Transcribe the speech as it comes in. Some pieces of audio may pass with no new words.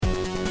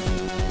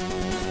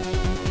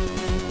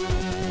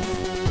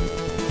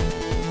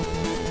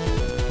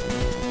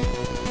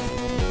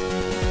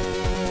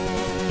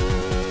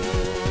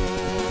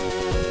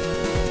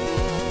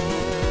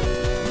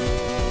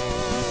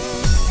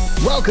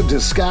Welcome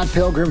to Scott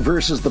Pilgrim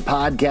versus the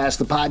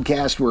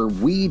podcast where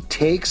we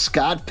take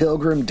Scott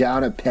Pilgrim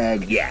down a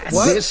peg. Yes.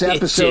 This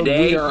episode,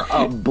 we are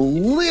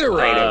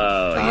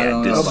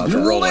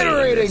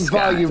obliterating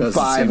Volume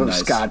 5 of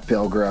Scott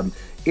Pilgrim.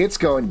 It's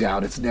going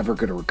down. It's never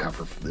going to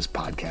recover from this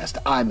podcast.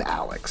 I'm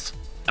Alex.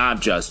 I'm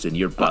Justin.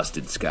 You're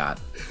busted, Scott.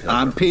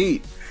 I'm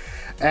Pete.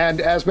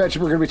 And as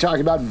mentioned, we're going to be talking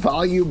about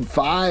Volume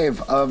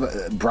 5 of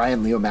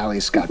Brian Lee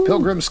O'Malley's Scott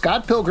Pilgrim.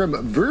 Scott Pilgrim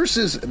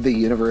versus the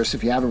Universe.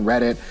 If you haven't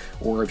read it,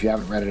 or if you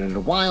haven't read it in a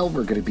while,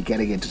 we're going to be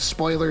getting into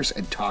spoilers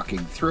and talking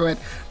through it.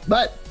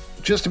 But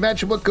just to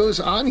mention what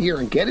goes on here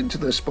and get into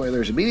those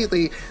spoilers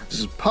immediately, this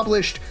is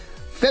published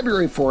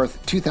February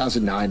 4th,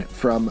 2009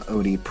 from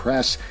Oni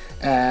Press.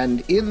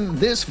 And in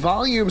this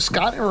volume,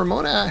 Scott and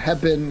Ramona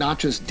have been not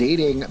just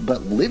dating,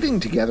 but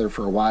living together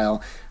for a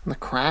while. And the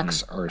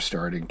cracks are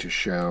starting to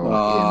show in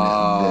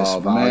this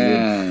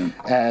volume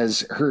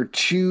as her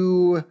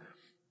two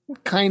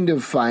kind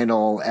of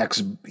final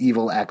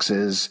evil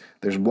exes.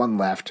 There's one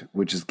left,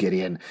 which is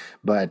Gideon,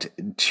 but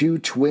two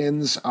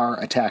twins are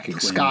attacking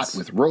Scott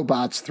with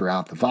robots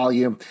throughout the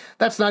volume.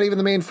 That's not even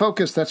the main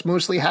focus. That's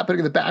mostly happening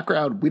in the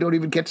background. We don't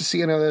even get to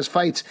see any of those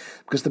fights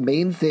because the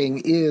main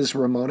thing is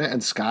Ramona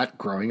and Scott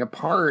growing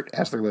apart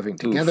as they're living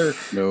together.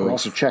 We're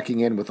also checking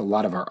in with a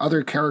lot of our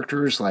other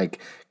characters like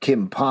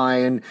Kim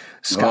Pine.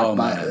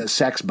 Scott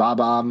Sex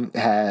Bob-omb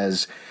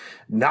has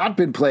not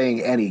been playing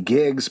any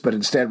gigs, but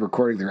instead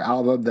recording their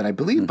album that I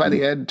believe by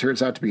the end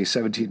turns out to be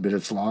 17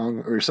 minutes long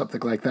or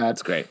something like that.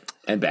 It's great.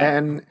 And bad.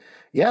 And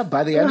yeah,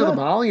 by the end of the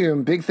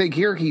volume, big thing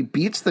here, he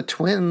beats the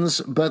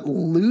twins, but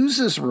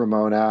loses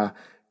Ramona.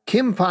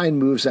 Kim Pine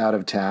moves out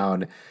of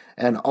town,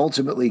 and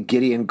ultimately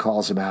Gideon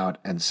calls him out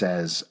and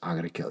says, I'm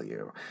going to kill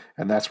you.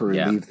 And that's where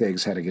we leave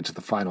things heading into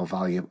the final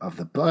volume of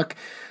the book.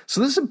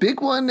 So this is a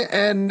big one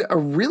and a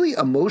really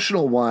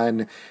emotional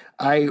one.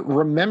 I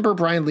remember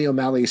Brian Lee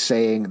O'Malley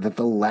saying that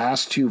the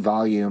last two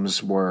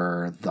volumes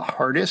were the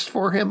hardest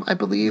for him, I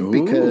believe,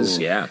 because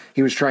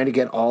he was trying to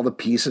get all the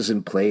pieces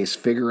in place,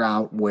 figure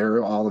out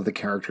where all of the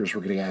characters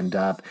were going to end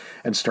up,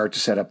 and start to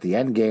set up the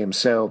end game.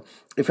 So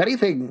if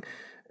anything,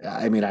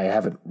 I mean, I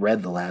haven't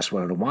read the last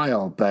one in a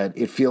while, but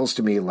it feels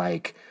to me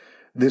like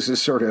this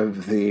is sort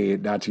of the,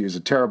 not to use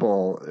a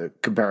terrible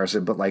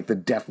comparison, but like the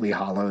Deathly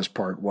Hallows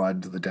Part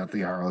 1 to the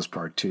Deathly Hallows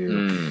Part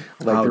 2.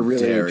 Like they're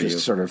really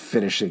just sort of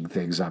finishing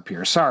things up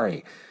here.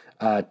 Sorry.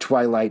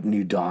 Twilight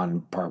New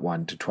Dawn Part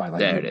 1 to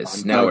Twilight New Dawn. There it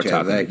is. Now we're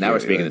talking. Now we're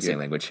speaking the same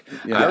language.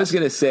 Yeah. I was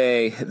going to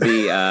say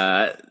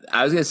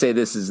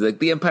this is like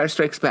The Empire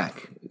Strikes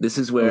Back. This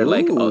is where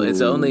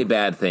it's only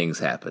bad things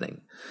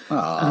happening.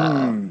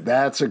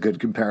 That's a good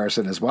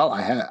comparison as well.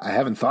 I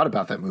haven't thought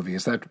about that movie.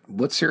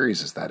 What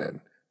series is that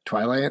in?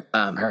 Twilight?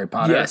 Harry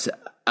Potter? Yes.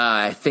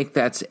 I think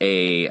that's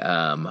a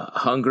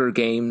Hunger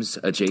Games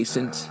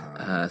adjacent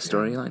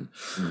storyline.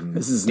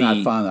 This is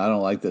not fun. I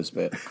don't like this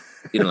bit.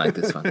 You don't like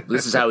this one.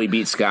 This is how we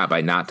beat Scott, by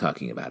not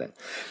talking about it.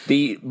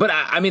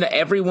 I mean,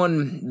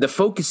 the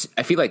focus,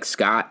 I feel like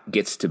Scott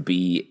gets to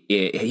be,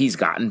 he's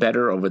gotten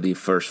better over the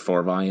first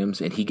 4 volumes,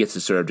 and he gets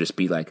to sort of just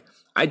be like,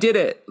 I did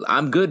it.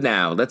 I'm good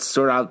now. Let's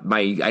sort out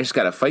I just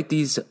got to fight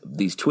these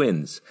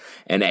twins.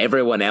 And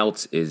everyone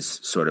else is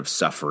sort of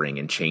suffering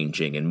and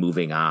changing and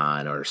moving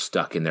on or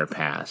stuck in their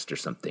past or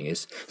something.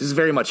 This is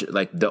very much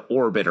like the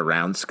orbit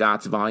around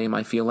Scott's volume,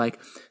 I feel like,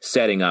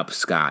 setting up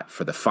Scott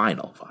for the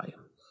final volume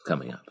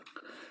coming up.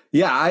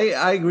 Yeah,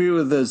 I agree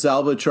with the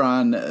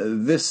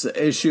Zalbatron. This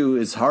issue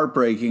is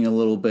heartbreaking a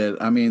little bit.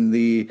 I mean,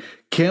 the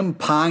Kim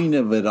Pine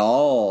of it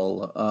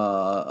all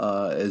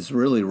is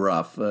really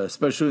rough,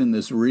 especially in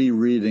this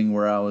rereading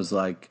where I was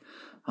like,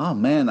 oh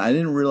man, I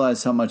didn't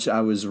realize how much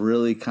I was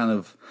really kind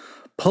of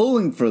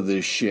pulling for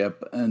this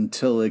ship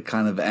until it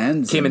kind of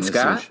ends. Kim and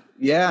Scott?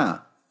 Yeah.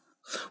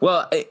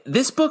 Well,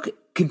 this book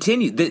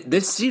continues,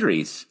 this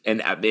series,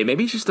 and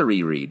maybe it's just the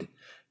reread,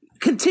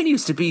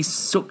 continues to be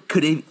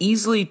could it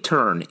easily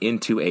turn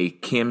into a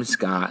Kim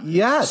Scott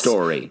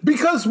story.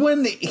 Because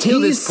when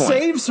he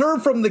saves her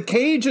from the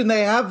cage and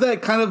they have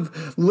that kind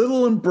of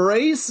little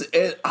embrace,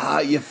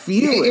 you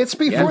feel it. It's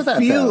before that,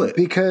 though,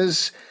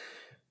 because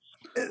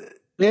it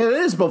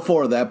is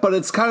before that, but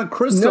it's kind of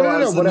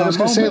crystallized. No. What I was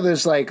going to say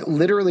was like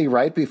literally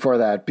right before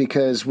that,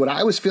 because what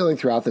I was feeling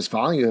throughout this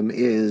volume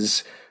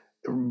is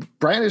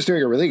Brian is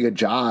doing a really good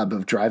job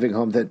of driving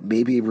home that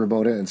maybe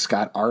Ramona and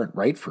Scott aren't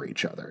right for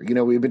each other. You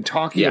know, we've been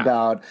talking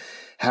about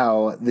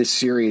how this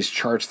series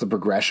charts the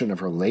progression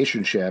of a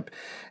relationship,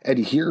 and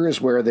here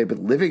is where they've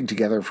been living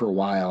together for a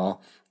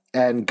while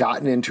and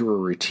gotten into a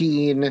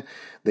routine.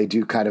 They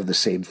do kind of the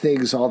same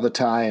things all the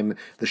time.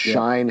 The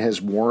shine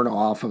has worn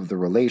off of the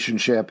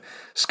relationship.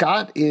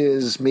 Scott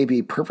is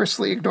maybe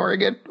purposely ignoring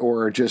it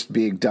or just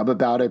being dumb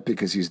about it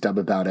because he's dumb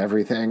about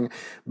everything.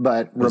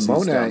 But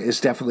Ramona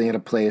is definitely in a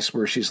place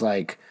where she's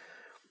like,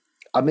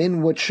 I'm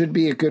in what should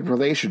be a good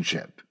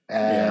relationship.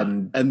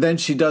 And then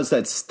she does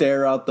that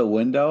stare out the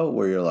window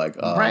where you're like,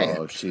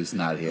 oh, she's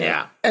not here.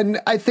 Yeah.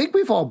 And I think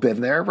we've all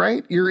been there,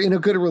 right? You're in a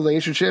good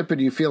relationship and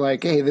you feel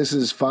like, hey, this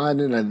is fun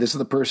and this is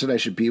the person I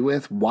should be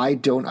with. Why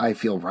don't I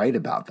feel right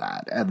about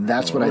that? And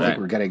that's what I think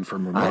we're getting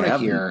from Ramona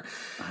here.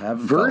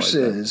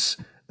 Versus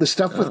the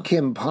stuff with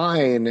Kim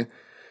Pine.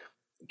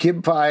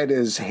 Kim Pine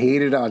has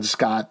hated on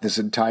Scott this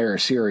entire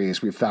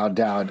series. We found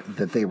out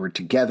that they were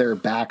together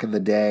back in the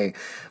day.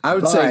 I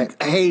would say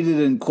hated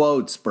in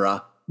quotes,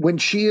 bruh. When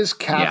she is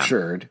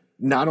captured,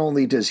 not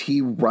only does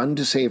he run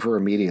to save her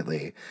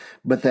immediately,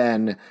 but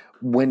then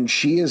when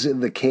she is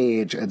in the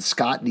cage and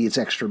Scott needs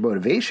extra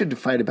motivation to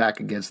fight it back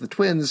against the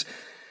twins,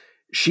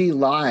 she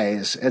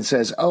lies and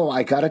says, oh,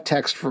 I got a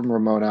text from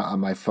Ramona on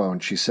my phone.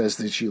 She says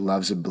that she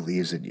loves and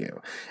believes in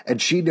you.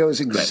 And she knows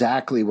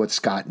exactly what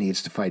Scott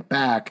needs to fight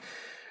back.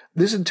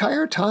 This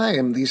entire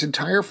time, these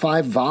entire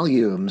 5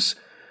 volumes,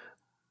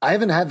 I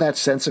haven't had that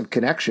sense of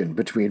connection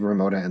between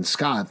Ramona and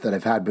Scott that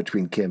I've had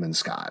between Kim and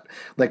Scott.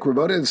 Like,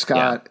 Ramona and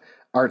Scott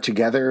are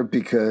together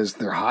because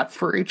they're hot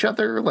for each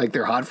other. Like,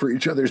 they're hot for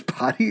each other's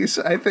bodies,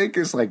 I think,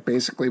 is like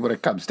basically what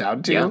it comes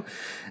down to. Yeah.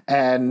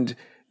 And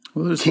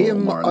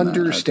Kim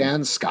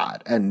understands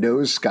Scott and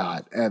knows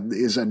Scott and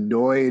is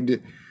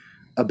annoyed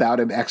about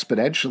him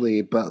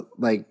exponentially, but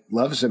like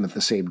loves him at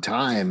the same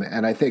time.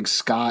 And I think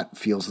Scott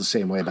feels the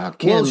same way about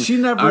Kim. Well, she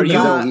never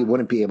got, he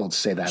wouldn't be able to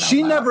say that.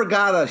 She never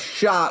got a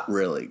shot,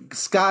 really.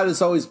 Scott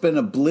has always been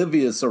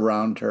oblivious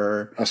around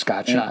her. A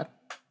Scott shot.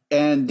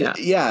 And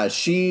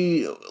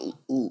she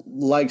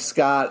liked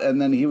Scott,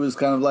 and then he was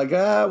kind of like,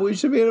 we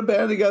should be in a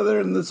band together.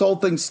 And this whole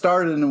thing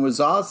started and it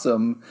was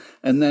awesome.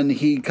 And then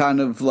he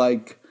kind of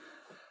like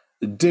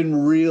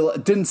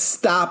didn't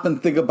stop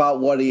and think about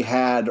what he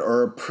had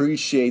or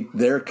appreciate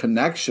their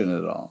connection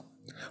at all.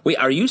 Wait,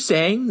 are you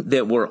saying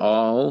that we're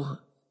all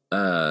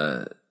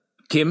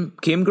Kim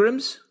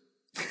Grims?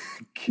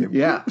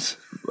 Grims?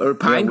 Or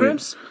Pine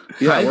Grims?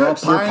 Yeah, we're all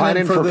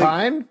pining for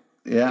Pine?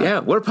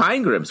 Yeah, we're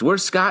Pine Grims. We're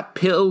Scott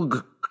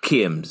Pilgrims.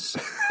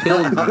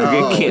 Pilgrims.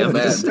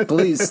 Man,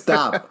 please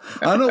stop.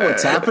 I don't know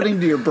what's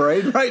happening to your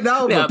brain right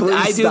now, but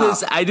please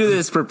stop. I do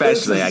this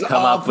professionally. I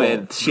come up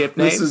with ship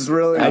names. This is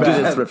really bad. I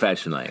do this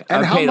professionally.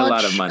 And I've paid a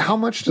lot of money. How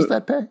much does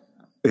that pay?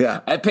 Yeah.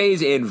 It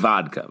pays in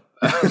vodka.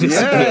 Okay.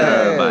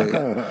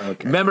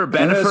 Remember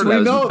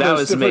Bennifer? That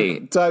was me.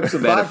 Types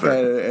of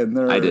vodka, and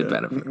I did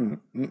Bennifer.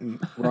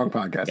 Wrong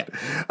podcast.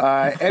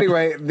 Yeah.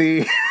 Anyway,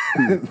 the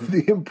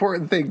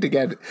important thing to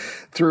get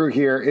through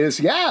here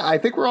is, I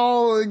think we're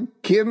all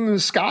Kim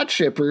Scott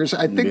shippers.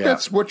 I think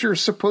that's what you're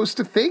supposed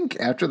to think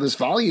after this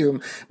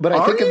volume. But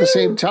I think at the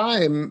same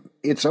time,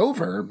 it's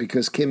over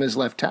because Kim has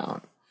left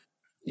town.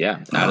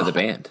 Yeah, out of the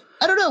band.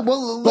 I don't know.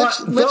 Well, let's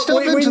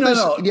delve into this.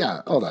 No. Yeah,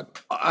 hold on.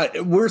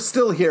 We're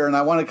still here, and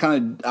I want to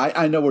kind of.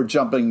 I know we're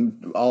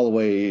jumping all the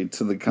way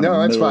to the kind of.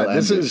 No, it's fine.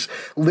 This is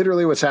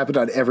literally what's happened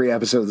on every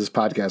episode of this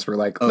podcast. We're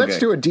like, let's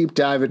do a deep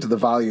dive into the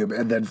volume,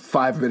 and then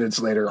 5 minutes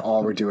later,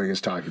 all we're doing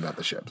is talking about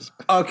the ships.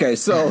 Okay,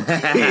 so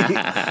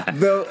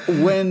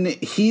when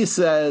he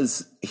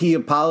says he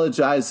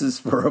apologizes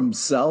for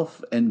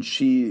himself, and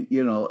she,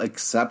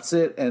 accepts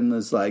it, and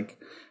is like.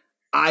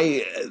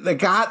 That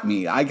got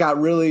me. I got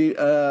really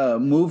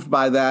moved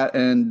by that,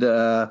 and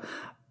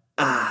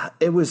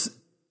it was,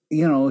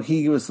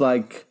 he was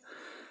like,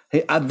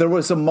 there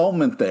was a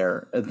moment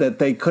there that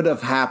they could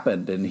have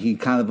happened, and he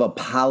kind of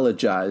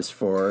apologized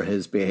for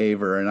his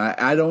behavior, and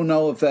I don't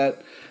know if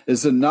that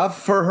is enough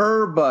for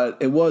her, but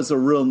it was a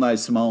real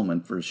nice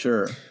moment for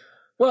sure.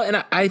 Well,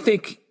 and I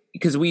think.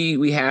 Because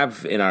we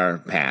have in our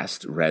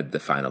past read the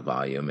final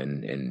volume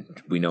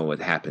and we know what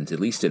happens,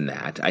 at least in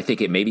that. I think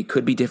it maybe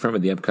could be different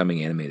with the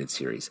upcoming animated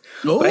series.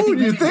 Oh,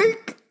 you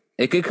think?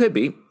 It could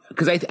be.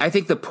 Because I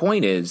think the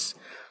point is,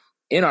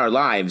 in our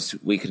lives,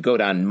 we could go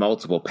down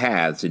multiple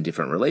paths in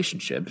different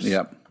relationships.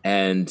 Yep.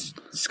 And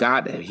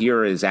Scott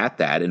here is at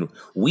that, and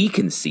we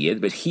can see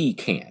it, but he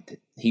can't.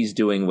 He's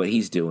doing what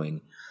he's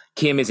doing.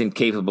 Kim isn't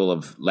capable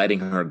of letting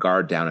her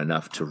guard down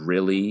enough to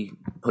really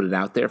put it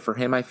out there for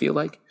him, I feel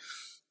like.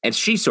 And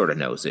she sort of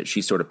knows it.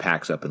 She sort of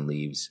packs up and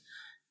leaves.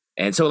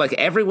 And so like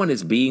everyone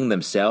is being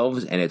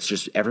themselves and it's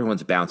just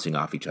everyone's bouncing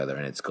off each other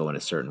and it's going a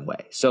certain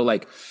way. So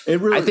like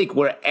I think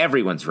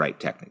everyone's right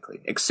technically,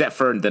 except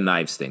for the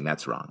knives thing.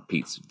 That's wrong.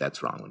 Pete's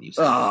that's wrong when you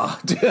say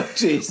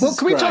Jesus. Well,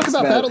 can we talk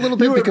about that a little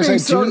bit? You because I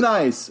so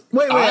nice.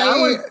 Wait,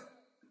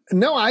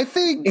 I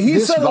think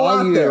this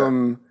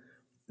volume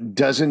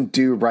doesn't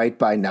do right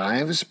by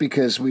Knives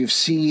because we've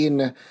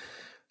seen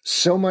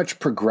so much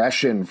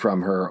progression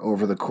from her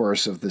over the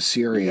course of the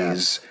series.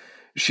 Yes.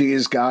 She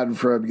has gone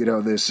from,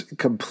 this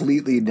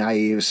completely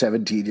naive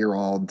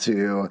 17-year-old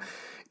to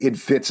in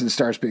fits and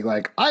starts being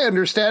like, I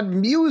understand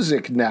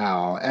music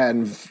now,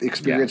 and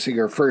experiencing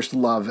her first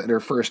love and her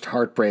first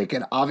heartbreak.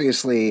 And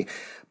obviously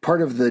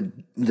part of the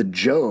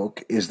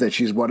joke is that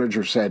she's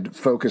 100%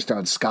 focused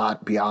on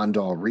Scott beyond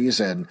all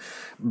reason.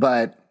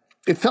 But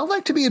it felt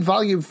like to me in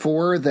volume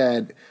 4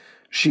 that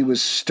she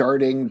was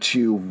starting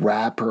to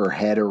wrap her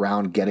head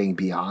around getting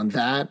beyond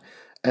that.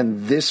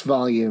 And this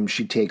volume,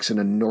 she takes an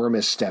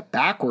enormous step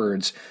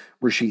backwards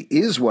where she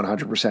is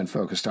 100%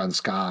 focused on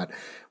Scott.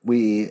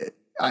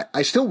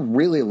 I still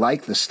really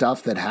like the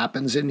stuff that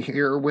happens in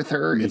here with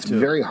her. It's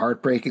very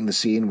heartbreaking, the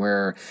scene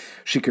where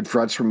she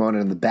confronts Ramona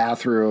in the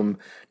bathroom,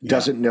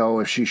 doesn't know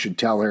if she should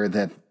tell her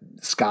that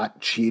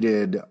Scott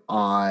cheated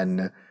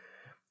on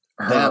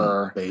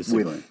her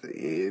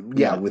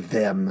with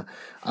them.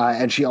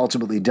 And she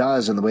ultimately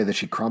does, and the way that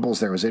she crumbles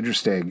there was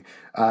interesting.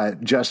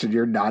 Justin,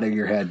 you're nodding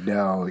your head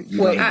no.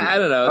 I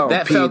don't know.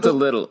 That Pete, felt a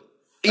little...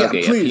 Yeah,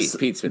 okay, please.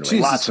 Pete's been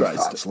Jesus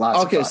Christ.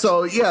 Okay,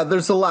 so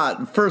there's a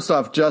lot. First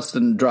off,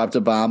 Justin dropped a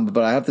bomb,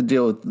 but I have to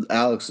deal with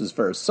Alex's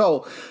first.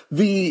 So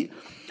the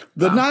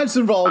knives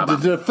involved, to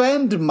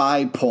defend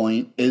my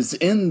point, is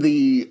in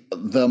the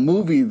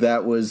movie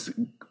that was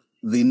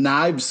the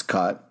knives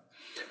cut.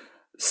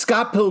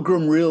 Scott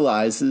Pilgrim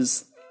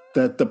realizes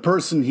that the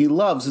person he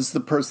loves is the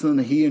person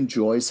that he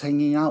enjoys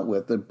hanging out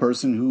with, the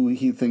person who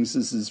he thinks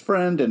is his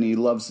friend, and he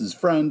loves his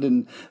friend,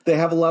 and they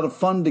have a lot of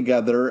fun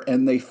together,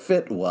 and they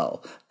fit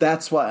well.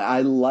 That's why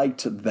I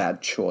liked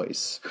that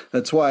choice.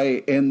 That's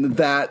why in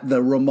that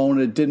the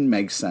Ramona didn't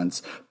make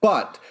sense.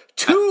 But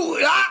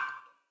to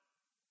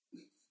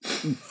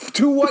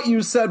what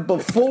you said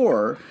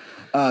before,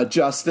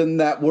 Justin,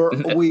 that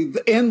we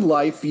in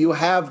life you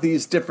have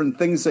these different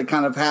things that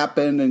kind of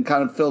happen and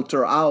kind of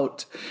filter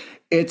out.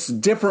 It's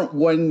different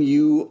when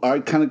you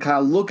are kind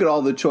of look at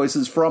all the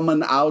choices from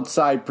an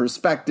outside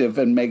perspective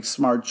and make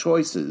smart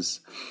choices.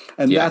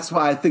 And that's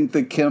why I think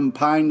the Kim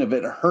Pine of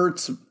it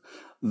hurts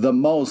the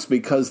most,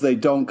 because they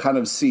don't kind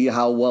of see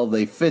how well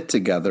they fit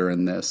together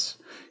in this.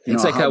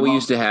 It's like how we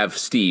used to have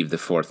Steve, the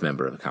fourth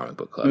member of the comic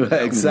book club.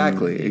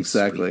 Exactly.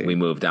 We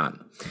moved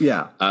on.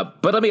 Yeah.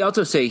 But let me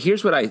also say,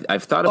 here's what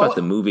I've thought about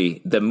the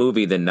movie,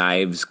 The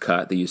Knives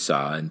cut that you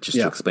saw. And just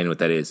to explain what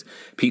that is,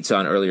 Pete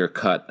saw an earlier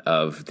cut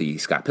of the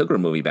Scott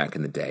Pilgrim movie back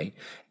in the day,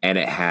 and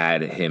it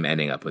had him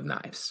ending up with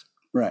knives.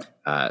 Right.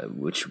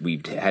 Which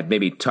we had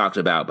maybe talked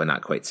about, but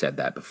not quite said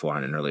that before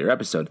on an earlier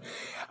episode.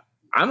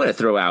 I'm going to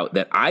throw out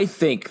that I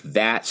think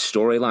that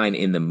storyline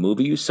in the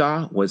movie you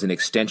saw was an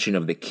extension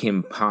of the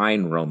Kim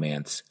Pine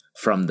romance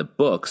from the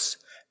books,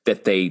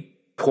 that they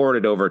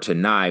ported over to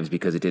Knives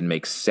because it didn't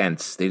make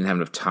sense. They didn't have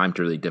enough time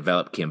to really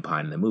develop Kim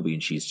Pine in the movie,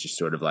 and she's just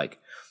sort of like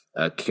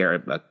a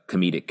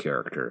comedic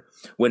character.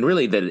 When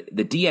really the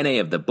DNA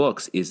of the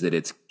books is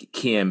that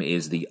Kim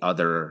is the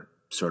other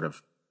sort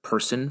of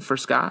person for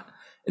Scott.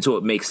 And so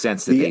it makes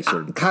sense that they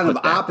sort of kind of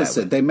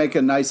opposite. They make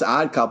a nice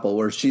odd couple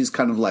where she's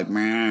kind of like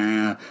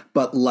meh,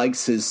 but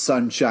likes his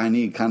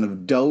sunshiny kind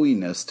of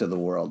doughiness to the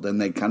world, and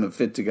they kind of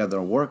fit together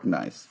and work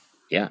nice.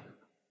 Yeah.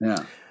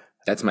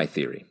 That's my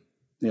theory.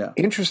 Yeah.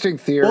 Interesting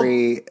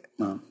theory.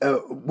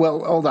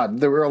 Well, hold on.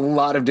 There were a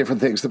lot of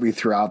different things that we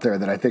threw out there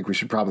that I think we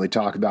should probably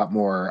talk about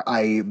more.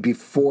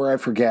 Before I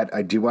forget,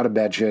 I do want to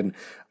mention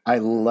I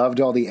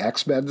loved all the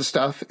X-Men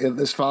stuff in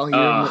this volume.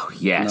 Oh,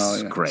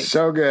 yes. Great.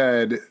 So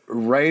good.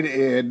 Right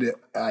in,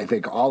 I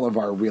think, all of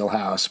our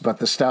wheelhouse. But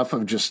the stuff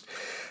of just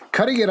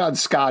cutting it on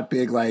Scott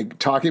being like,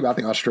 talking about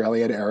the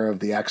Australian era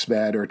of the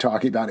X-Men or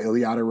talking about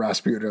Ilyana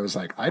Rasputin, I was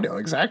like, I know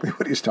exactly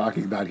what he's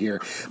talking about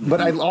here. But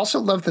I also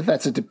love that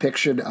that's a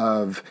depiction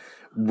of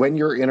when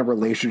you're in a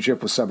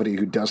relationship with somebody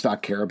who does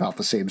not care about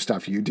the same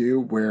stuff you do,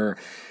 where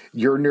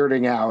you're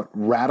nerding out,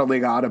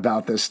 rattling on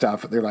about this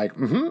stuff. They're like,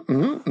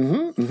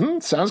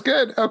 sounds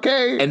good.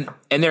 Okay.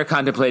 And they're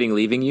contemplating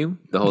leaving you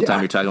the whole time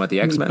you're talking about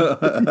the X-Men.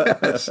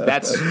 Yes.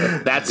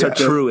 That's a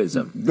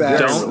truism.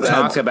 Don't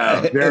talk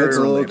about it. It's a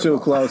little too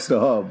close to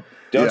home.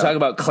 Don't talk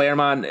about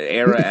Claremont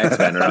era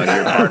X-Men around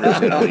your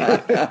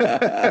partnership.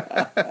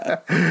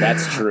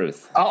 That's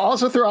truth. I'll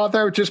also throw out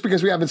there, just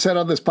because we haven't said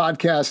on this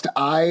podcast,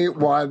 I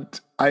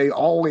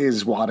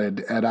always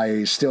wanted, and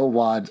I still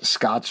want,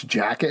 Scott's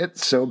jacket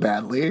so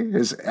badly.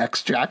 His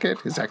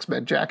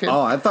X-Men jacket.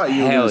 Oh, I thought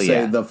you were going to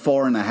say the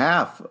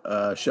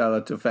 4.5. Shout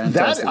out to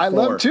Fantastic That I Four.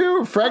 love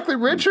too.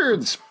 Franklin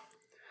Richards.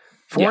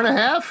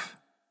 4.5.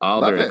 All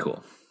love very it.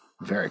 Cool.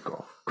 Very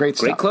cool. Great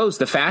stuff. Great clothes.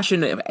 The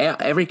fashion,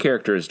 every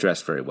character is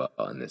dressed very well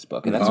in this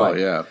book. And that's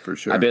why for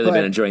sure. I've really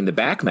been enjoying the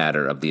back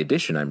matter of the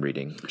edition I'm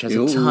reading, which has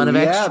a ton of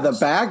extras. Yeah, the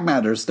back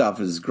matter stuff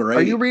is great.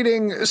 Are you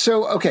reading?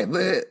 So,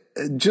 okay,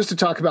 just to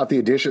talk about the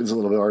editions a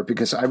little bit more,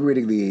 because I'm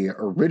reading the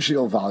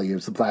original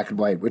volumes, the black and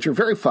white, which are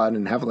very fun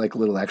and have like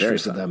little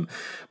extras in them.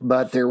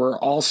 But there were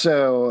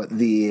also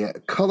the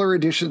color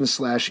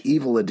editions /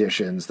 evil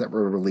editions that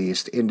were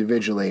released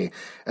individually.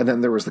 And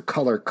then there was the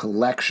color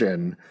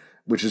collection,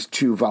 which is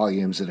 2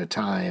 volumes at a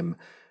time.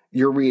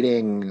 You're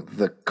reading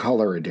the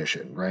color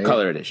edition, right?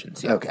 Color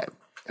editions, yeah. Okay.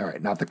 All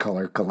right. Not the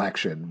color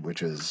collection,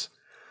 which is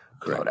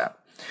blown out.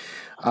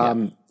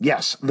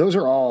 Yes, those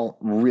are all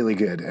really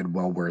good and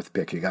well worth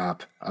picking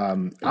up.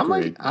 I'm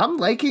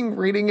liking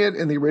reading it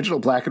in the original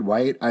black and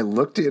white. I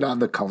looked in on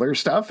the color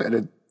stuff, and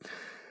it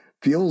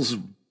feels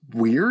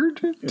weird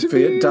to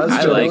me. It does.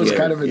 I like it. It.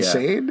 Kind of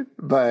insane,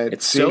 but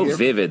it's so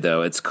vivid,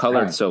 though. It's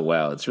colored so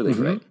well. It's really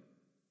great.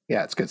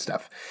 Yeah, it's good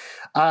stuff.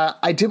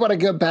 I did want to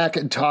go back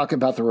and talk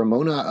about the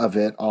Ramona of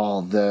it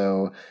all,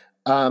 though.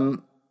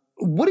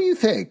 What do you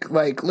think?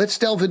 Like, let's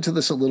delve into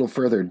this a little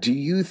further. Do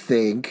you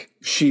think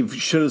she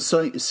should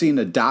have seen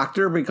a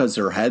doctor because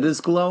her head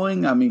is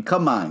glowing? I mean,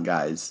 come on,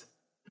 guys.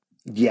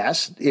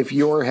 Yes. If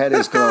your head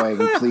is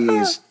glowing,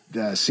 please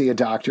see a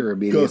doctor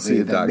immediately. Go see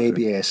a that doctor. may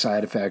be a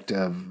side effect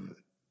of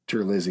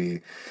Dear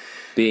Lizzie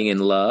Being in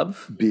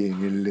love.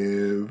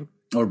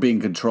 Or being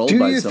controlled Do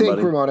by you somebody.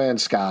 think Ramona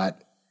and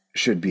Scott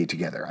should be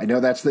together? I know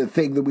that's the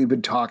thing that we've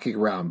been talking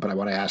around, but I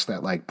want to ask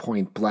that like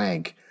point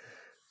blank.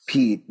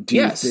 Pete, do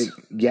Yes. you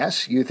think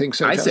yes? You think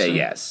so? I Justin? say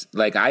yes.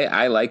 Like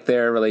I like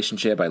their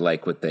relationship. I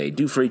like what they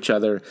do for each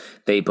other.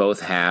 They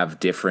both have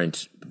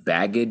different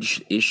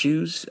baggage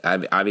issues.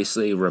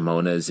 Obviously,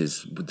 Ramona's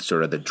is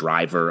sort of the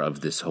driver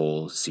of this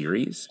whole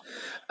series,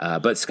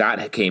 but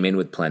Scott came in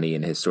with plenty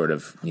and has sort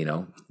of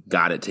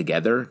got it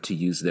together, to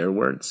use their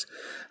words.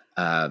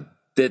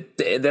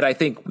 That I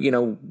think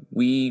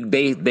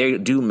they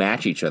do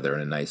match each other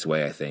in a nice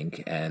way, I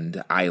think,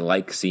 and I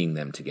like seeing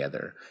them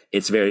together.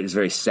 It's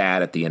very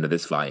sad at the end of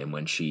this volume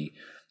when she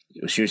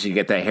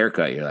get that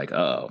haircut. You're like,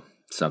 oh,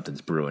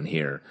 something's brewing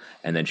here,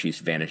 and then she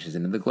vanishes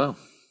into the glow.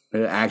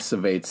 It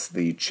activates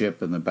the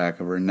chip in the back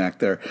of her neck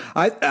there.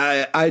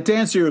 I to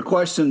answer your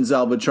question,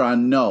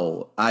 Zalbatron,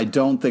 no, I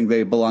don't think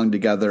they belong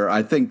together.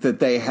 I think that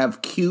they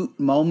have cute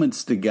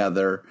moments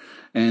together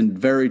and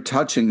very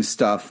touching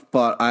stuff.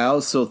 But I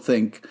also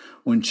think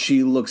when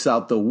she looks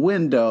out the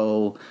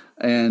window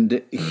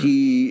and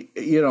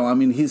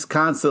he's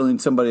constantly in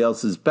somebody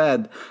else's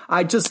bed,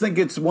 I just think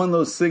it's one of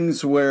those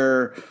things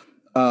where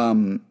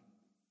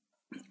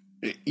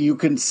you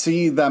can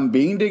see them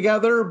being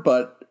together,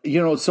 but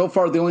so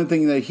far the only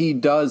thing that he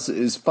does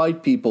is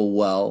fight people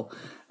well.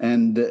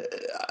 And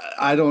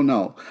I don't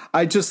know.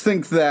 I just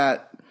think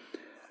that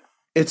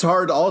it's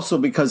hard also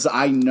because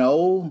I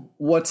know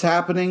what's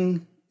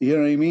happening. You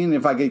know what I mean?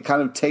 If I could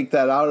kind of take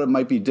that out, it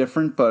might be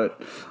different,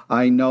 but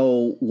I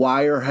know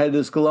why her head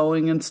is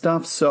glowing and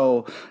stuff.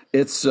 So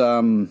it's,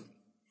 it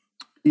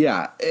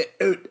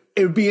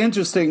would be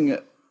interesting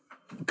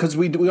because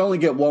we only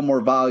get one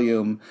more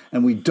volume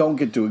and we don't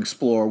get to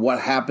explore what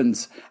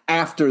happens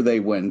after they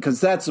win. Because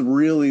that's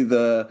really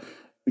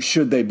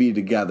should they be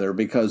together?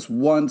 Because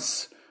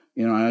once,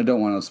 I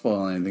don't want to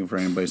spoil anything for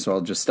anybody, so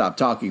I'll just stop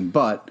talking.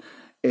 But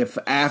if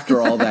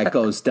after all that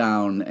goes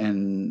down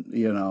and,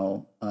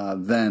 then,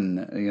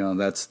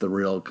 that's the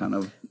real kind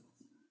of.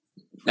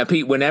 Now,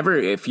 Pete,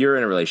 if you're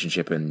in a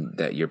relationship and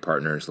that your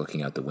partner is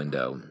looking out the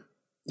window,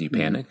 do you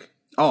panic?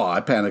 Oh,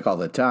 I panic all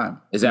the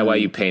time. Is that why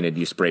you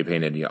spray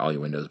painted all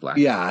your windows black?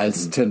 Yeah,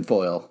 it's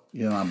tinfoil,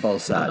 on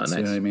both sides. Nice.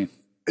 You know what I mean?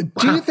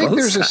 Do you think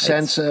there's sides. a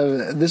sense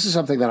of, this is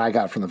something that I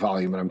got from the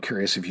volume, and I'm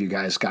curious if you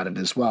guys got it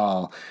as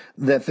well,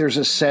 that there's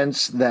a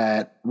sense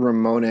that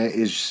Ramona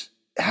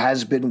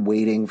has been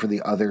waiting for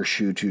the other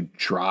shoe to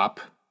drop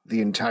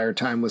the entire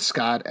time with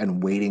Scott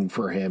and waiting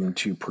for him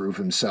to prove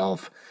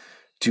himself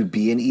to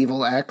be an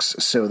evil ex,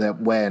 so that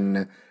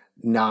when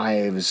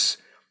Knives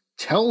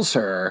tells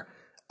her,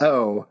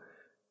 oh,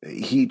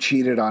 he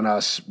cheated on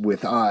us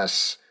with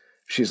us,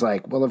 she's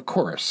like, well, of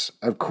course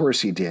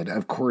he did.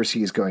 Of course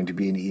he's going to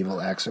be an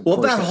evil ex. Of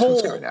course that that's whole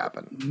what's going to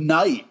happen.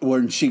 Night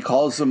when she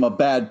calls him a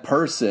bad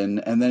person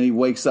and then he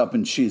wakes up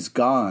and she's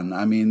gone.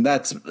 I mean,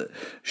 that's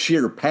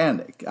sheer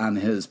panic on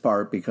his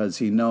part because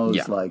he knows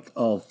But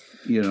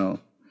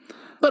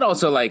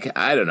also, I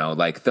don't know,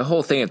 the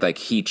whole thing of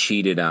he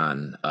cheated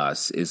on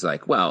us is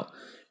well,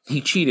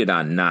 he cheated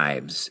on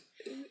Knives.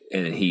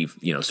 And he,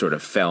 sort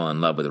of fell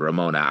in love with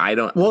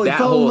Ramona. Well, he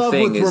fell in love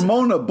with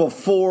Ramona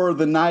before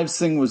the Knives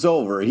thing was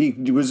over. He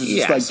was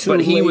just too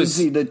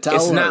lazy to tell her.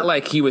 It's not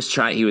like he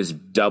was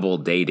double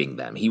dating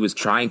them. He was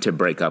trying to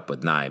break up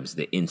with Knives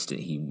the instant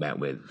he met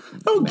with.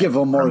 Don't give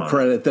him more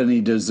credit than he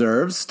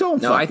deserves.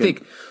 I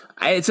think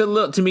it's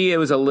to me, it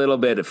was a little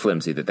bit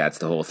flimsy that's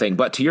the whole thing.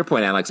 But to your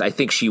point, Alex, I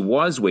think she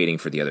was waiting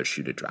for the other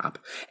shoe to drop.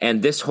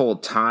 And this whole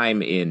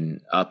time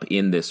up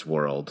in this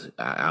world,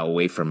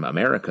 away from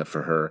America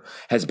for her,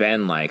 has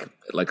been like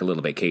a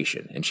little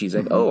vacation. And she's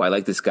like, oh, I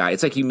like this guy.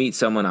 It's like you meet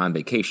someone on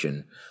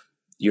vacation.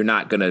 You're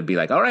not going to be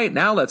like, all right,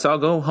 now let's all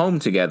go home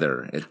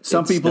together.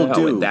 Some people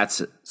do.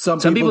 Some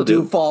people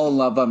do fall in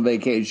love on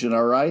vacation,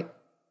 all right?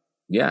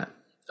 Yeah.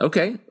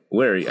 Okay.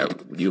 Where are you?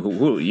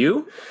 Who?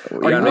 You?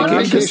 Are you on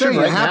vacation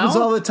right It happens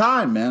now? all the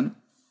time, man.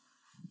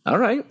 All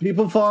right.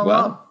 People fall in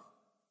love.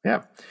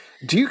 Yeah.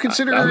 Do you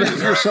consider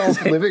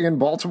yourself living in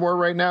Baltimore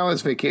right now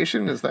as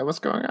vacation? Is that what's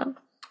going on?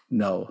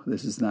 No,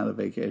 this is not a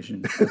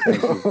vacation.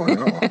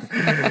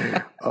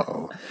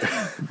 Oh.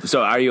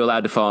 So are you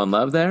allowed to fall in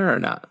love there or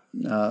not?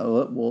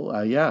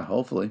 Yeah,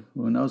 hopefully.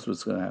 Who knows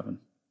what's going to happen?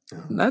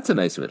 That's a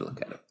nice way to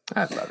look at it.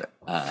 I love it.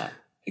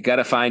 You got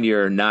to find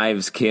your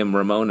Knives, Kim,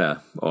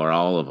 Ramona, or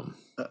all of them.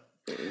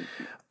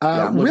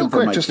 Real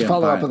quick, just to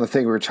follow up on the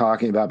thing we were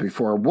talking about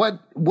before,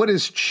 what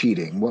is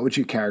cheating? What would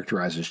you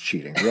characterize as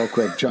cheating? Real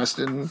quick,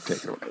 Justin,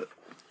 take it away.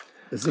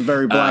 It's a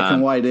very black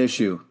and white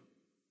issue.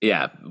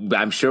 Yeah,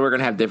 I'm sure we're going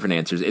to have different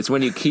answers. It's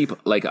when you keep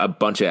a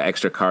bunch of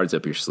extra cards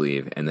up your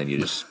sleeve and then you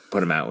just put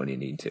them out when you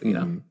need to, you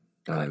know? Know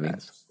what I mean?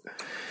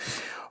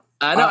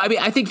 No, I mean,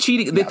 I think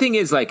cheating. The thing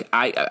is, like,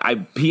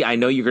 I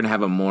know you're going to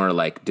have a more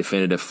like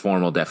definitive,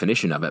 formal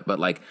definition of it, but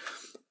like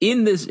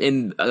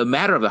in a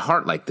matter of the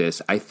heart like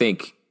this, I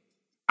think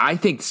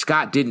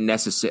Scott didn't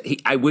necessarily.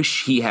 I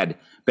wish he had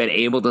been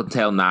able to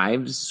tell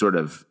Knives sort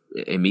of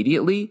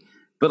immediately,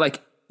 but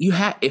like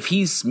if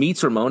he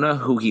meets Ramona,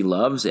 who he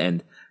loves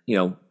and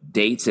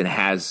dates and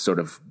has sort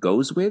of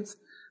goes with.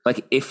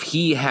 Like, if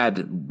he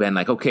had been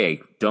like,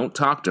 okay, don't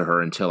talk to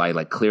her until I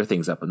like clear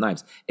things up with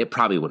Knives, it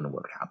probably wouldn't have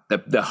worked out.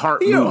 The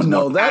heart. You don't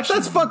know that.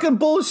 That's fucking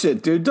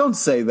bullshit, dude. Don't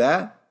say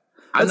that.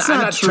 I'm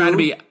not trying to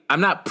be. I'm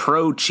not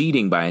pro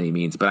cheating by any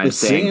means, but I'm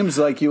saying it seems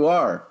like you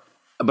are.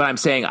 But I'm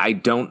saying I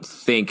don't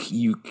think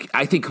you.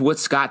 I think what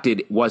Scott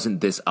did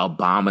wasn't this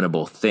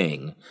abominable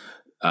thing.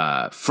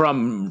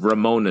 From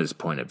Ramona's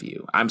point of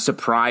view, I'm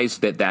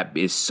surprised that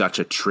is such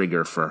a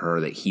trigger for her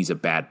that he's a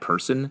bad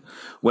person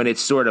when it's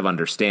sort of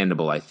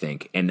understandable, I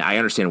think. And I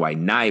understand why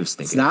Knives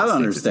think it's not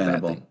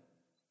understandable.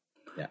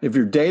 Yeah. If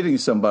you're dating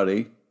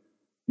somebody,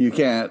 you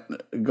can't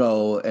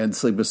go and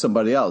sleep with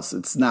somebody else.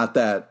 It's not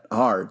that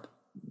hard.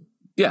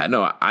 Yeah,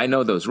 no, I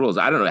know those rules.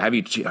 I don't know. Have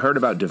you heard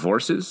about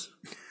divorces?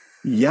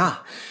 Yeah.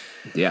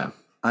 Yeah.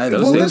 I've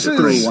lived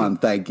through one,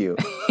 thank you.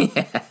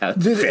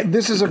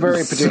 This is a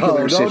very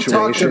particular situation.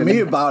 Don't talk to me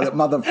about it,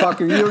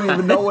 motherfucker. You don't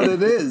even know what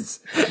it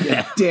is, you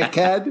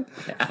dickhead.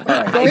 All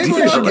right. Maybe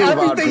we should move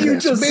on from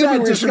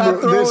this.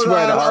 This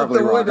went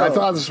horribly wrong. I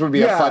thought this would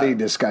be a funny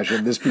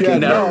discussion. This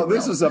became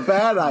this is a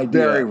bad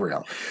idea. Very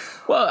real.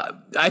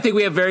 Well, I think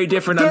we have very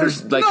different there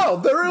is.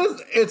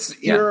 It's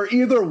you're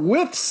either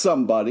with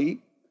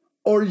somebody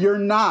or you're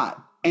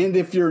not. And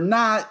if you're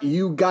not,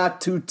 you got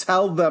to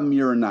tell them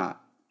you're not.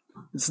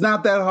 It's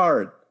not that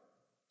hard.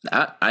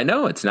 I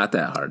know it's not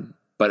that hard,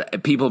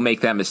 but people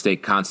make that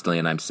mistake constantly,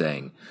 and I'm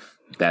saying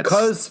that's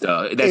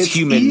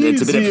human.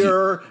 It's a bit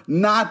easier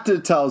not to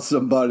tell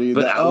somebody.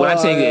 But what I'm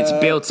saying is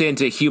it's built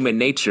into human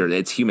nature.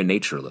 It's human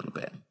nature a little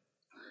bit.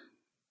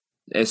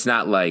 It's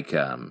not like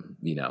a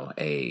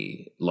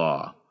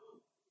law.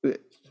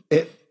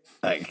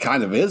 It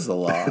kind of is the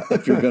law.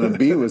 If you're going to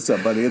be with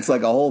somebody, it's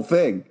like a whole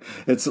thing.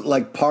 It's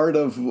like part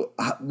of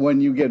when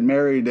you get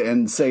married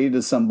and say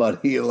to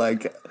somebody,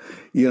 like,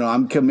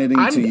 I'm committing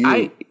to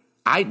you.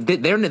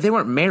 They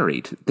weren't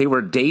married. They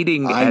were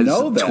dating as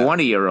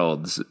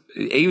 20-year-olds.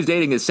 He was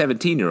dating a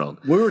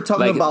 17-year-old. We were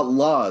talking about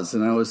laws,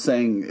 and I was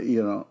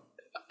saying,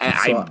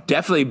 I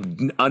definitely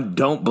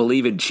don't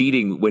believe in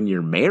cheating when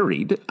you're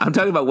married. I'm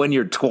talking about when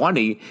you're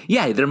 20.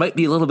 Yeah, there might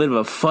be a little bit of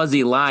a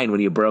fuzzy line when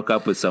you broke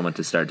up with someone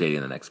to start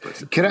dating the next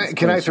person. Can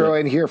I throw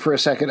in here for a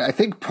second? I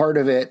think part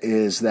of it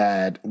is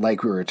that,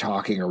 like we were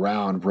talking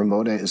around,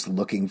 Ramona is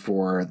looking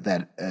for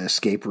that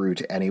escape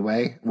route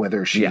anyway,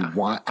 whether she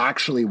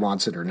actually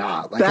wants it or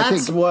not. Like,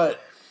 that's what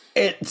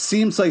it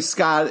seems like.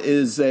 Scott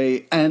is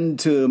a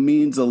end to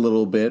means a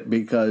little bit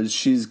because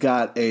she's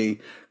got a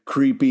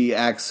creepy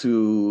ex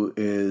who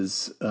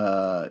is,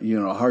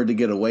 hard to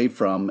get away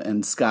from,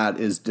 and Scott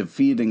is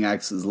defeating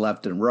exes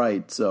left and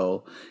right,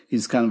 so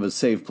he's kind of a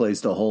safe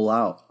place to hole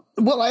out.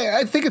 Well,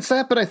 I think it's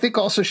that, but I think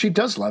also she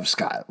does love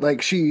Scott.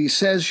 Like, she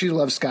says she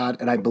loves Scott,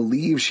 and I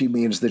believe she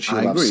means that she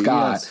loves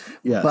Scott.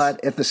 Yes.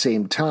 But at the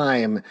same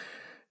time,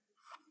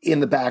 in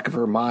the back of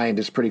her mind,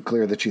 it's pretty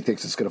clear that she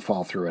thinks it's going to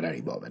fall through at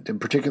any moment,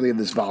 and particularly in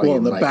this volume. Well,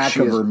 in the back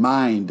of her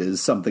mind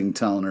is something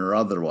telling her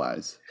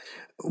otherwise.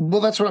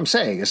 Well, that's what I'm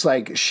saying. It's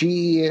like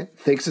she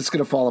thinks it's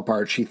going to fall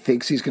apart. She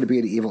thinks he's going to be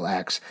an evil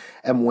ex.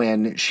 And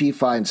when she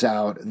finds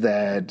out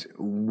that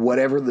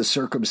whatever the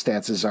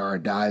circumstances are,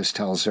 Knives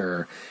tells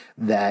her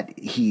that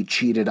he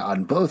cheated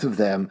on both of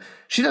them,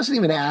 she doesn't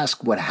even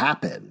ask what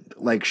happened.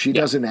 Like, she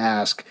doesn't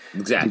ask,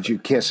 did you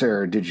kiss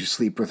her? Did you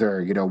sleep with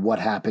her? What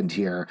happened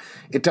here?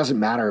 It doesn't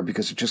matter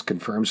because it just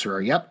confirms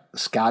her, yep,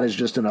 Scott is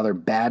just another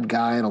bad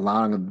guy in a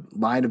line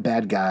of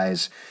bad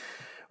guys.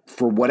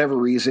 For whatever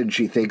reason,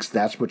 she thinks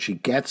that's what she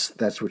gets,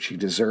 that's what she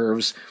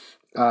deserves.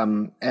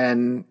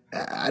 And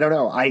I don't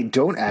know. I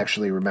don't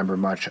actually remember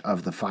much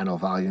of the final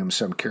volume,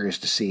 so I'm curious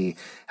to see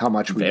how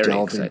much we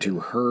delve into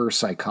her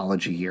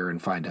psychology here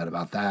and find out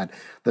about that.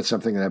 That's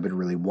something that I've been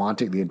really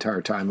wanting the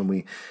entire time, and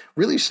we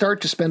really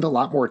start to spend a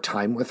lot more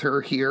time with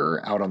her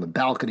here, out on the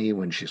balcony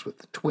when she's with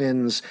the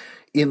twins,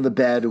 in the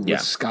bed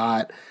with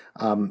Scott,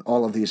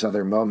 all of these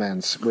other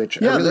moments,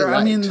 which I really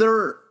liked.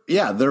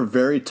 They're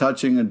very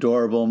touching,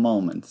 adorable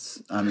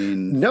moments. I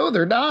mean, no,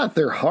 they're not.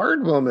 They're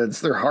hard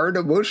moments. They're hard,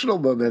 emotional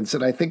moments,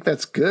 and I think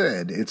that's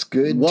good. It's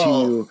good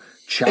to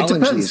challenge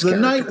these characters. The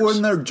night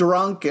when they're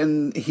drunk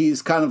and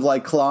he's kind of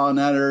like clawing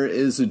at her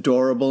is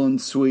adorable and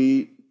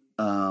sweet.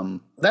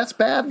 That's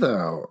bad,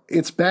 though.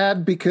 It's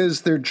bad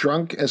because they're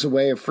drunk as a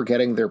way of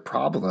forgetting their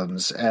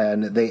problems,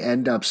 and they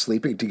end up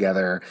sleeping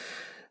together.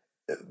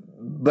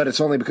 But it's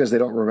only because they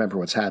don't remember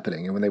what's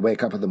happening. And when they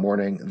wake up in the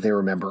morning, they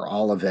remember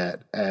all of it,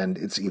 and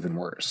it's even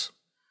worse.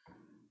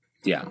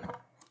 Yeah.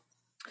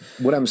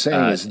 What I'm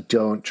saying is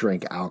don't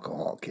drink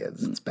alcohol,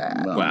 kids. It's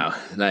bad. Wow,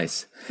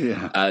 nice.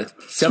 Yeah.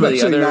 Some of the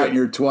Especially other not in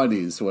your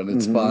 20s when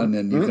it's fun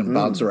and you can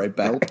bounce right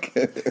back.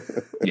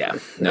 yeah,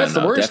 That's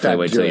the worst definitely time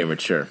wait to till do you're it.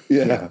 mature.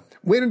 Yeah.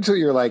 Wait until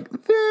you're like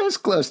this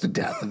close to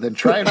death, and then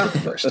try it for the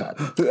first time.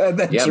 And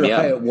then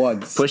try it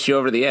once. Push you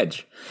over the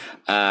edge.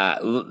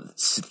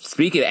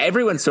 Speaking,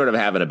 everyone's sort of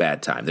having a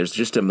bad time. There's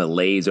just a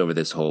malaise over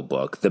this whole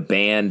book. The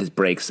band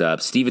breaks up.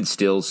 Steven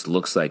Stills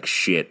looks like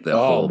shit the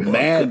whole book.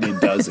 Man, he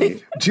does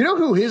he. Do you know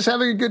who is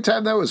having a good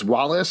time, though? Is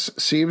Wallace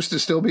seems to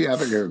still be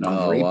having a great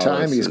Wallace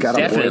time. He's got a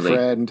definitely.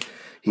 boyfriend.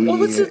 Well,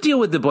 what's the deal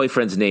with the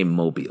boyfriend's name,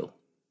 Mobile?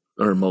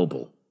 Or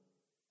Mobile?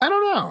 I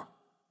don't know.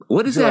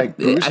 What is Is it that? like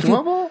Boost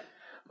Mobile?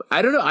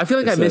 I don't know. I feel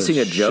like I'm missing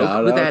a joke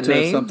Shout with out that to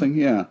name. Something,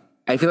 yeah.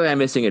 I feel like I'm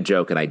missing a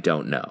joke, and I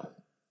don't know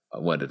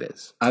what it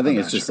is. I think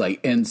it's just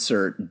like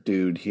insert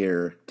dude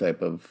here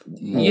type of.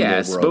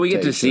 Yes, but we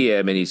get to rotation. see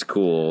him, and he's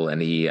cool, and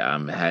he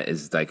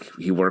is like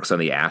he works on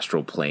the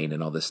astral plane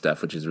and all this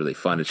stuff, which is really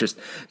fun. It's just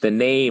the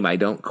name. I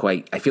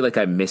feel like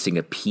I'm missing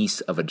a piece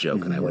of a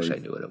joke, and I wish I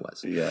knew what it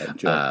was. Yeah,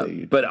 joke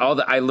but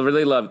I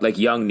really love like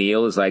young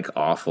Neil is like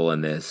awful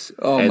in this.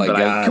 Oh my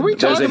God. Can we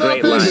talk there's a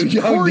about great this? line.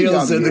 Young Poor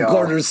Neil's young in the Neil.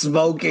 corner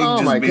smoking. Oh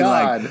just my being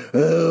God. Like,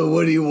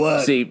 what do you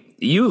want? See,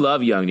 you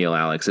love young Neil,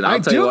 Alex, and I'll I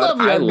tell you do what,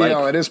 love young like.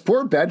 Neil. In his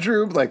poor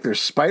bedroom, like there's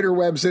spider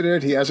webs in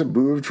it. He hasn't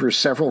moved for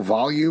several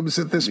volumes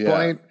at this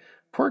point.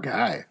 Poor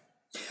guy.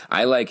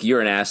 I like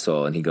you're an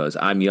asshole, and he goes,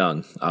 "I'm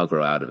young, I'll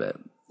grow out of it."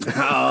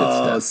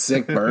 Oh,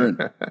 sick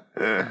burn.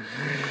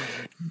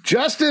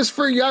 Justice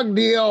for young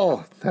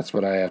Neil. That's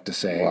what I have to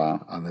say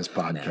Wow. on this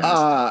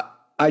podcast.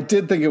 I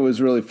did think it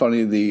was really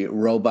funny. The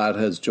robot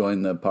has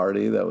joined the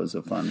party. That was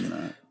a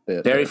fun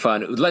bit. Very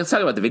fun. Let's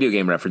talk about the video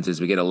game references.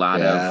 We get a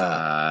lot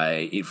of.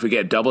 If we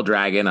get Double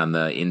Dragon on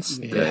the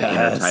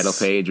inner title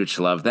page, which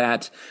love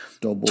that.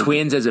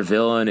 Twins as a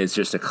villain is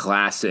just a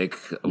classic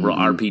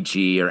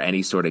RPG or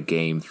any sort of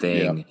game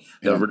thing.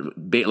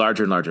 The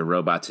larger and larger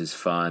robots is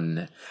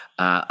fun.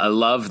 I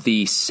love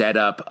the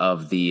setup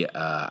of the.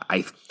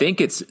 I think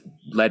it's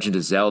Legend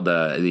of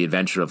Zelda: The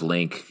Adventure of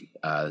Link.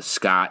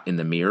 Scott in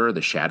the mirror,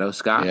 the shadow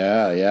Scott.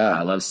 Yeah.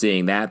 I love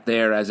seeing that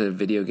there as a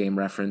video game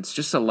reference.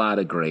 Just a lot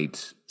of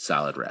great,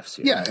 solid refs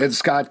here. Yeah, and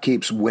Scott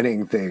keeps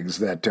winning things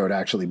that don't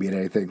actually mean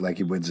anything, like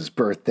he wins his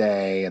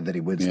birthday and then he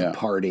wins the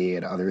party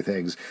and other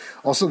things.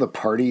 Also, the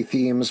party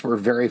themes were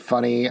very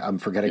funny. I'm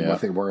forgetting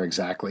what they were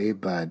exactly,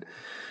 but...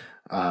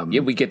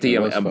 we get the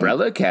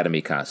Umbrella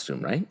Academy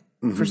costume, right?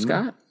 For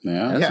Scott?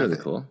 Yeah. That's really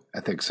cool. I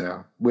think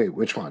so. Wait,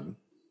 which one?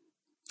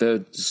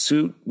 The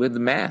suit with the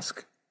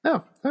mask.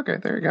 Oh, okay,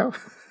 there you go.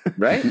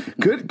 Right?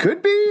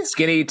 Could be.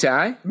 Skinny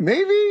tie?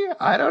 Maybe.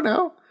 I don't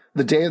know.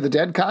 The Day of the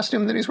Dead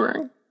costume that he's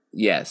wearing?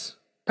 Yes.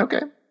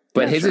 Okay.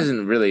 But his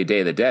isn't really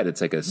Day of the Dead.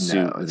 It's like a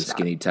suit with a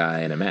skinny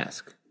tie and a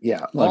mask.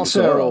 Yeah. Like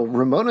also,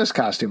 Ramona's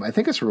costume, I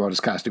think Ramona's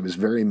costume is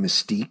very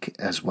Mystique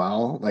as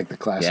well. Like the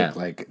classic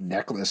like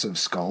necklace of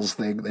skulls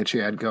thing that she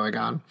had going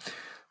on.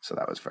 So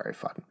that was very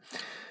fun.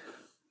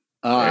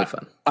 Very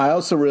fun. I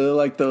also really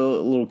like the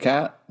little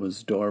cat. It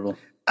was adorable.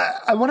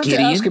 I wanted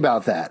to ask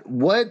about that.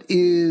 What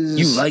is...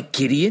 You like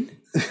Gideon?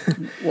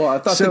 Well, I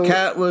thought the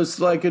cat was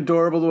like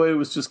adorable the way it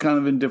was just kind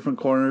of in different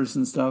corners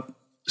and stuff.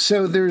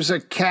 So there's a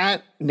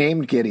cat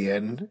named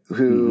Gideon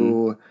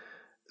who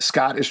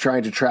Scott is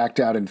trying to track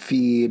down and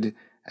feed,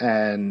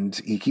 and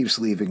he keeps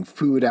leaving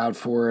food out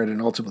for it,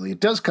 and ultimately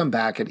it does come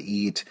back and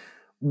eat.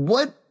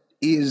 What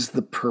is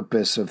the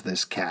purpose of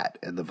this cat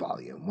in the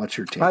volume? What's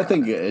your take? I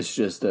think it's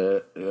just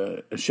a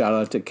shout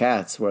out to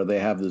cats where they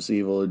have this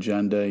evil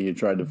agenda. You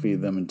try to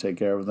feed them and take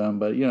care of them,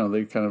 but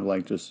they're kind of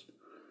like just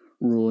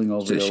ruling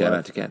over. Just shout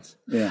out to cats.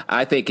 Yeah,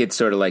 I think it's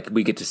sort of like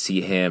we get to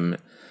see him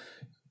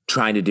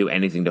trying to do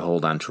anything to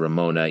hold on to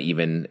Ramona,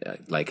 even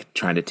like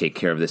trying to take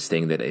care of this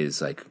thing that is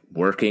like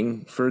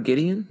working for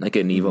Gideon, like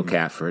an evil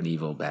cat for an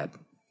evil bad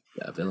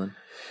villain.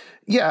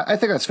 Yeah, I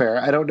think that's fair.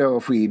 I don't know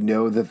if we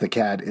know that the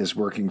cat is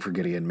working for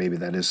Gideon. Maybe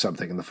that is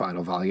something in the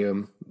final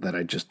volume that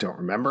I just don't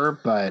remember.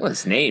 But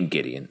it's named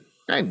Gideon.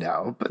 I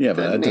know, but but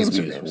the that names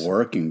doesn't are mean names. it's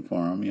working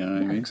for him. You know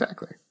what I mean?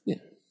 Exactly. Yeah,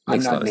 I'm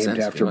makes a lot not of named sense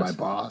if after he my was.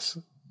 boss.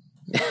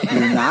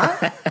 You're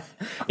not?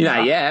 You're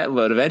not yet,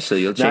 but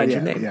eventually you'll change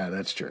your name. Yeah,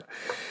 that's true.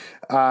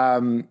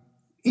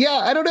 Yeah,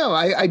 I don't know.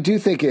 I do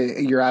think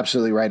you're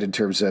absolutely right in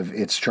terms of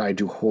it's trying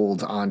to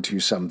hold on to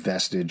some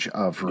vestige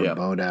of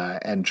Ramona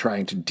and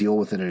trying to deal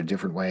with it in a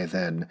different way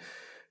than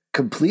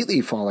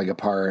completely falling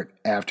apart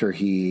after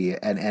he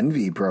and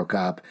Envy broke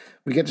up.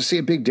 We get to see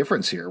a big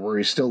difference here where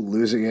he's still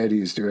losing it.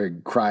 He's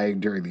crying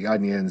during the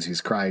onions.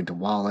 He's crying to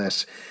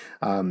Wallace.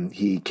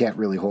 He can't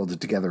really hold it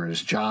together in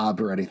his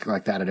job or anything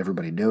like that, and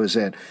everybody knows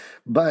it.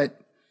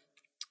 But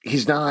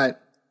he's not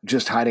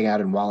just hiding out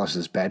in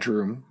Wallace's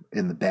bedroom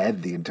in the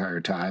bed the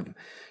entire time.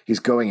 He's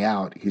going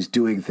out. He's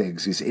doing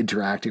things. He's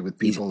interacting with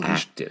people. He's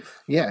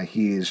active.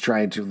 He's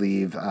trying to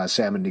leave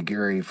Sam and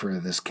Nagiri for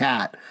this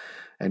cat.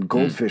 and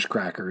goldfish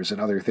crackers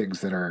and other things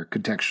that are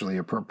contextually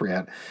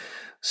appropriate.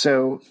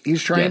 So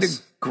he's trying to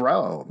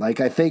grow.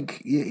 Like, I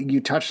think you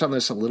touched on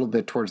this a little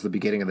bit towards the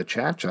beginning of the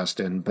chat,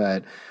 Justin,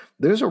 but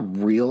there's a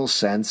real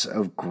sense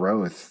of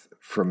growth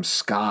from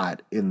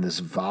Scott in this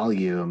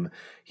volume.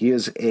 He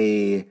is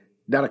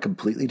not a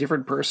completely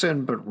different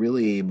person, but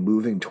really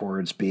moving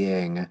towards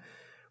being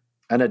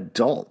an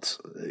adult.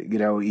 You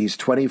know, he's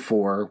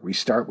 24. We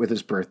start with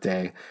his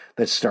birthday.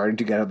 That's starting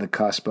to get on the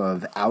cusp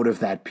of out of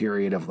that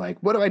period of like,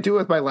 what do I do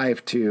with my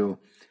life, to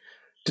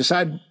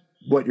decide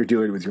what you're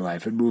doing with your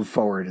life and move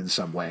forward in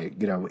some way,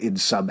 you know, in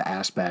some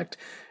aspect.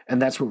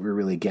 And that's what we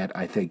really get,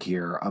 I think,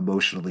 here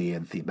emotionally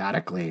and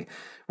thematically,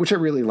 which I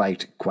really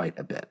liked quite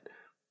a bit.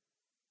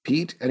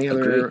 Pete, any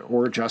other,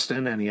 or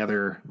Justin, any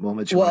other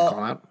moments you want to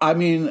call out? I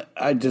mean,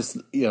 I just,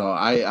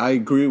 I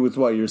agree with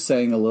what you're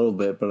saying a little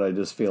bit, but I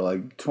just feel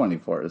like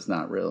 24 is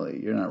not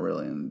really, you're not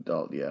really an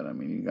adult yet. I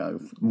mean, you got to.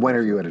 When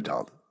are you an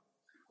adult?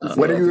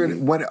 When are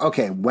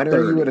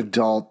you an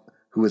adult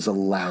who is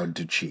allowed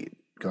to cheat?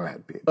 Go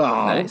ahead, Pete. Oh,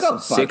 nice.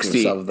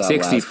 65. No,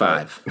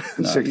 65.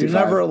 You're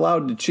never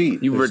allowed to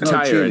cheat. You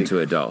retire into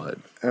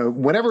adulthood.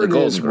 Whenever it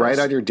is right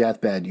on your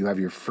deathbed, you have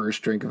your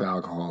first drink of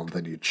alcohol,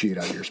 then you cheat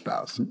on your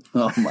spouse.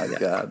 Oh, my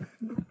God.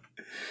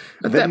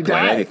 At that point,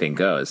 anything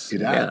goes. You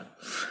die. Yeah.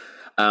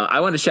 I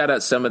want to shout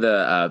out some of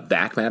the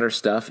back matter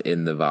stuff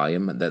in the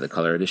volume, the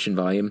color edition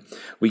volume.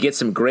 We get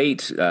some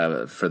great,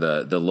 for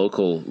the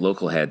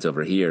local heads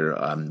over here,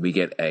 we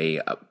get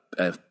a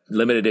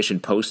limited edition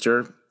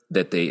poster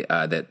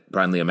that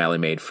Brian Lee O'Malley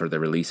made for the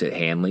release at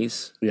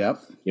Hanley's. Yep.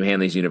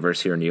 Hanley's Universe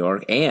here in New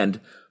York, and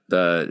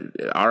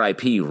the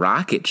R.I.P.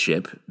 Rocket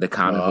Ship, the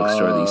comic book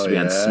store that used to be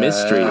on Smith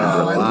Street in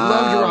Brooklyn.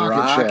 I love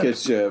Rocket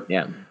Ship.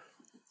 Yeah.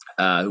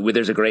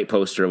 There's a great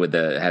poster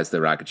has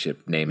the Rocket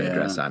Ship name and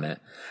address on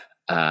it.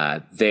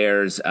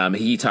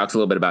 He talks a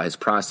little bit about his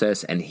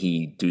process, and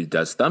he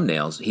does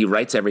thumbnails. He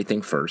writes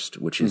everything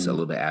first, which is a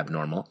little bit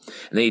abnormal.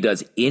 And then he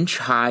does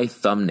inch-high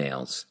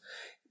thumbnails.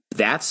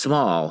 That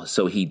small,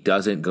 so he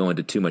doesn't go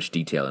into too much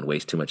detail and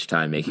waste too much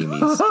time making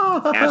these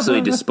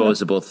absolutely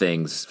disposable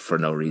things for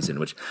no reason,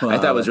 which I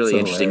thought was really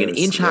interesting. An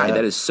inch high,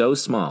 that is so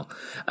small.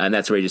 And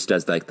that's where he just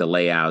does like the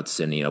layouts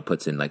and,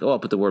 puts in like, I'll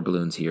put the word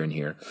balloons here and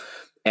here.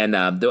 And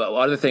the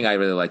other thing I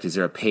really liked is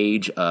there a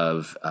page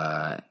of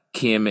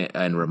Kim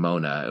and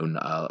Ramona, and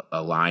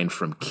a line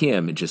from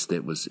Kim, just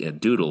it was a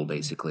doodle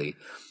basically,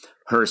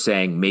 her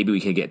saying, maybe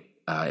we can get,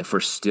 if we're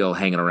still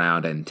hanging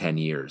around in 10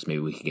 years, maybe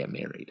we can get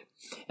married.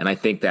 And I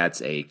think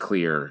that's a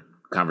clear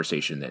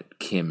conversation that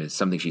Kim is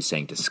something she's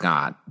saying to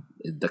Scott,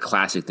 the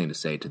classic thing to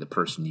say to the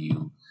person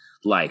you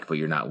like, but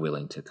you're not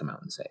willing to come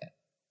out and say it.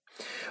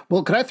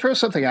 Well, can I throw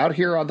something out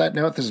here on that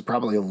note? This is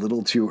probably a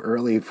little too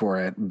early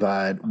for it,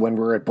 but when we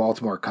were at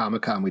Baltimore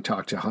Comic-Con, we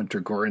talked to Hunter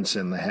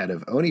Goranson, the head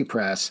of Oni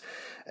Press,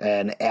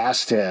 and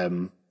asked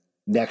him,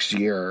 next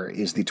year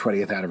is the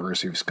 20th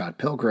anniversary of Scott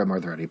Pilgrim. Are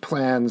there any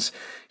plans?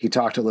 He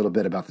talked a little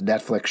bit about the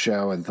Netflix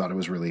show and thought it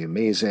was really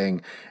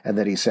amazing. And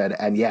then he said,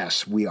 and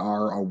yes, we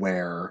are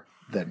aware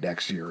that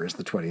next year is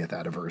the 20th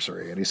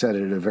anniversary. And he said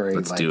it in a very,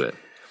 Let's do it.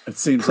 It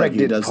seems like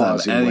he doesn't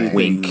have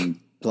anything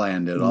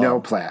planned at all.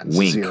 No plans.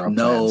 Wink. Zero plans.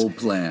 No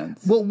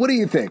plans. Well, what do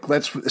you think?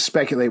 Let's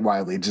speculate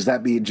wildly. Does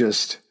that mean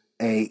just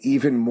a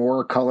even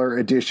more color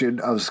edition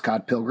of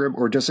Scott Pilgrim,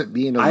 or does it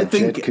mean a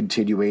legit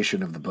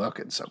continuation of the book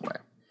in some way?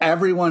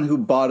 Everyone who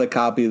bought a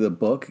copy of the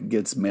book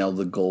gets mailed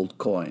a gold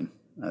coin.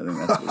 I think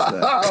that's what's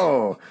that.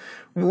 Oh,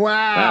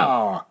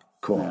 wow.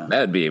 Cool. Yeah.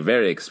 That'd be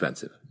very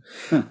expensive.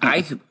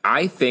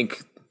 I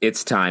think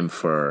it's time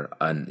for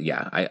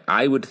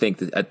I would think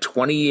that a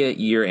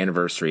 20-year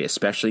anniversary,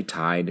 especially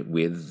tied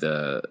with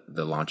the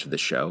launch of the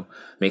show,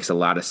 makes a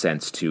lot of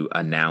sense to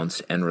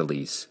announce and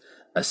release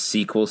a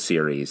sequel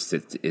series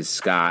that is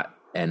Scott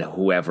and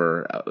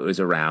whoever is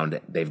around.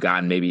 They've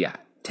gotten maybe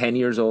 10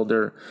 years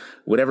older,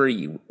 whatever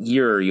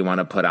year you want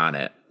to put on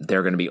it,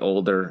 they're going to be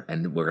older,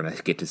 and we're going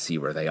to get to see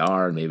where they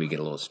are and maybe get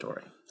a little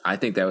story. I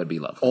think that would be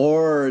lovely.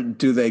 Or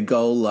do they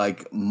go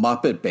like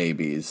Muppet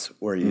Babies,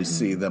 where you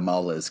see them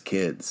all as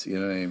kids? You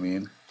know what I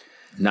mean?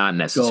 Not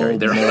necessary.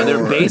 They're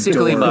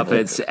basically adorable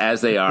Muppets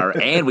as they are,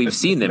 and we've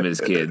seen them as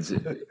kids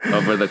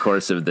over the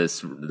course of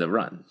the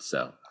run.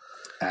 So,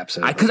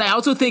 absolutely. Because I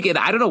also think, and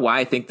I don't know why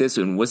I think this,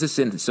 and was this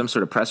in some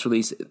sort of press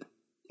release?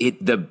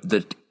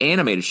 The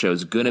animated show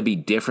is going to be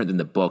different than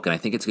the book, and I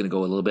think it's going to go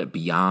a little bit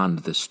beyond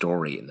the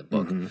story in the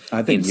book.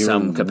 I think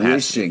you're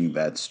wishing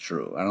that's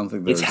true. I don't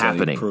think there's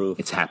any proof.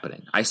 It's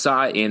happening. I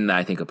saw it in,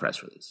 I think, a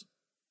press release.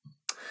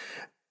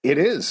 It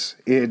is.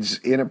 It's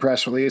in a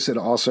press release, and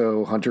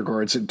also Hunter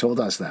Goranson told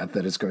us that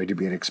it's going to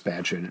be an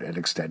expansion and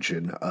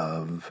extension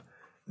of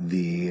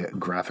the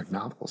graphic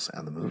novels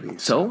and the movie.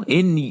 So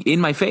in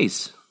my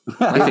face.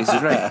 My face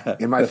is right.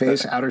 In my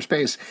face, outer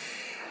space.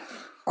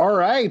 All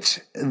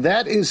right,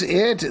 that is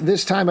it.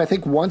 This time, I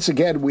think once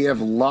again we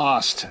have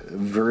lost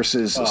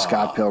versus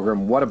Scott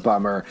Pilgrim. What a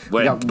bummer.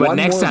 But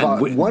next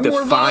time, one the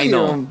more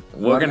final, volume.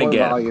 we're going to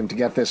get volume to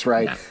get this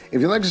right. Yeah. If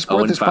you'd like to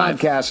support this 5.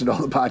 podcast and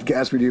all the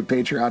podcasts we do,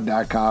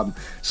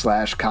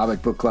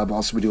 patreon.com/comic book club.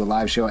 Also, we do a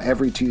live show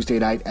every Tuesday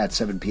night at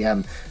 7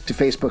 p.m. to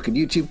Facebook and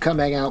YouTube. Come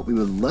hang out. We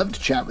would love to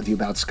chat with you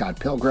about Scott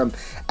Pilgrim.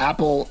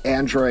 Apple,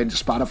 Android,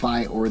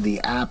 Spotify, or the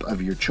app of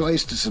your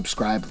choice to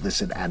subscribe,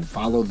 listen, and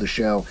follow the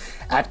show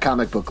at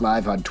Comic Book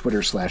Live on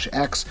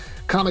Twitter/X,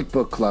 Comic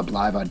Book Club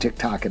Live on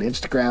TikTok and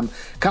Instagram,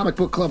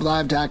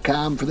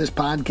 comicbookclublive.com for this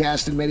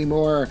podcast and many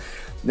more.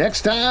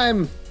 Next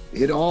time,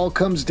 it all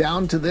comes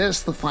down to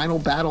this, the final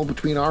battle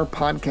between our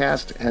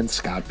podcast and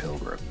Scott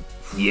Pilgrim.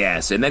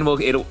 Yes, and then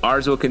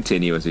ours will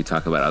continue as we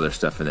talk about other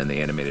stuff and then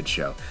the animated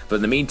show. But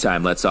in the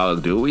meantime, let's all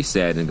do what we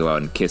said and go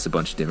out and kiss a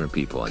bunch of different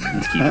people and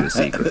keep it a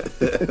secret.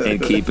 And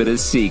keep it a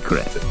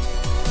secret.